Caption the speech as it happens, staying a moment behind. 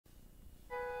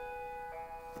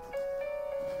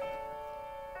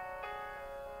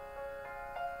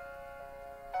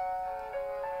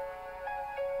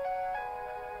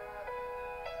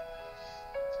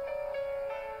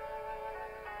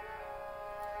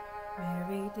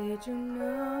Mary, did you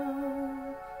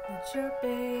know that your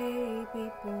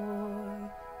baby boy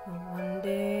will one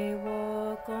day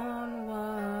walk on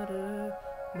water?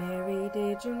 Mary,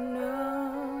 did you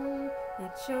know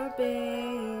that your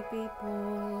baby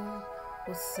boy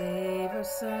will save our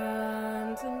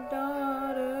sons and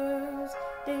daughters?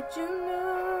 Did you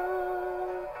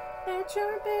know that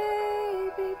your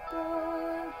baby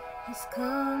boy has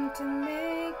come to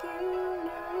make you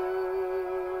new?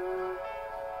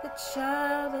 The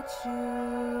child that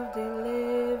you've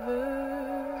delivered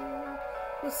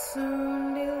will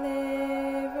soon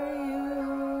deliver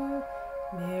you.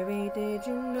 Mary, did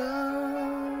you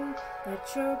know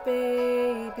that your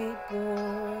baby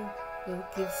boy will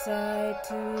give sight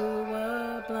to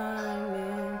a blind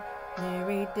man?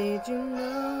 Mary, did you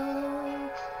know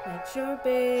that your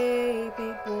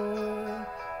baby boy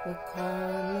will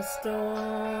calm the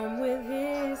storm with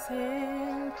his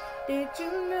hand? Did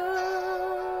you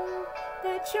know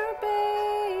that your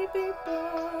baby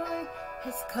boy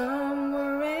has come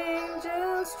where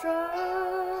angels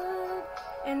trod?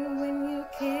 And when you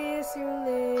kiss your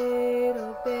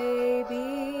little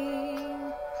baby,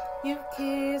 you've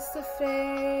kissed the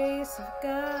face of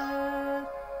God.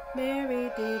 Mary,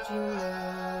 did you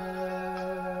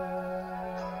know?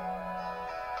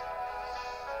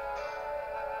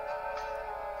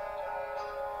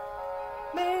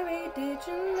 Mary, did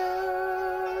you know?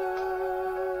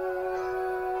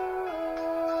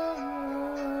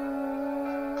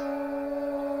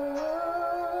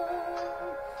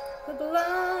 The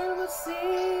blind will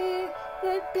see,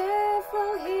 the deaf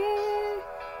will hear,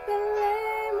 the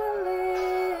lame will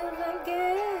live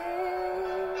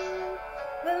again.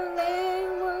 The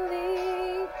lame will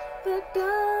leap, the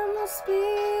dumb will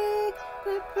speak,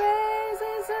 the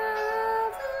praises of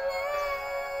the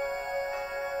Lamb.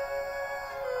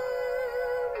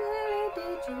 Mary,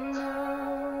 did you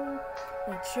know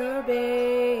that your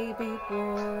baby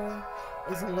boy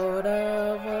is Lord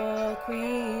of all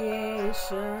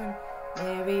creation?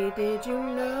 Mary, did you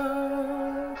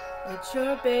know that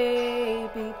your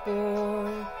baby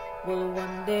boy will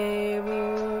one day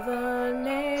rule the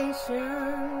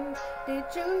nations? Did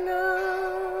you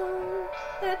know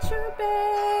that your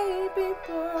baby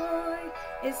boy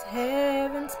is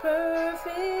heaven's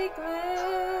perfect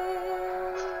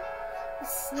lamb? The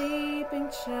sleeping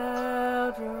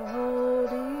child you're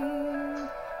holding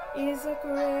is a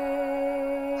great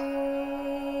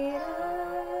I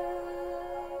am.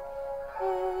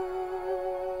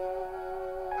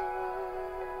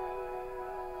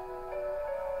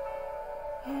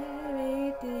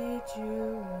 Mary, did you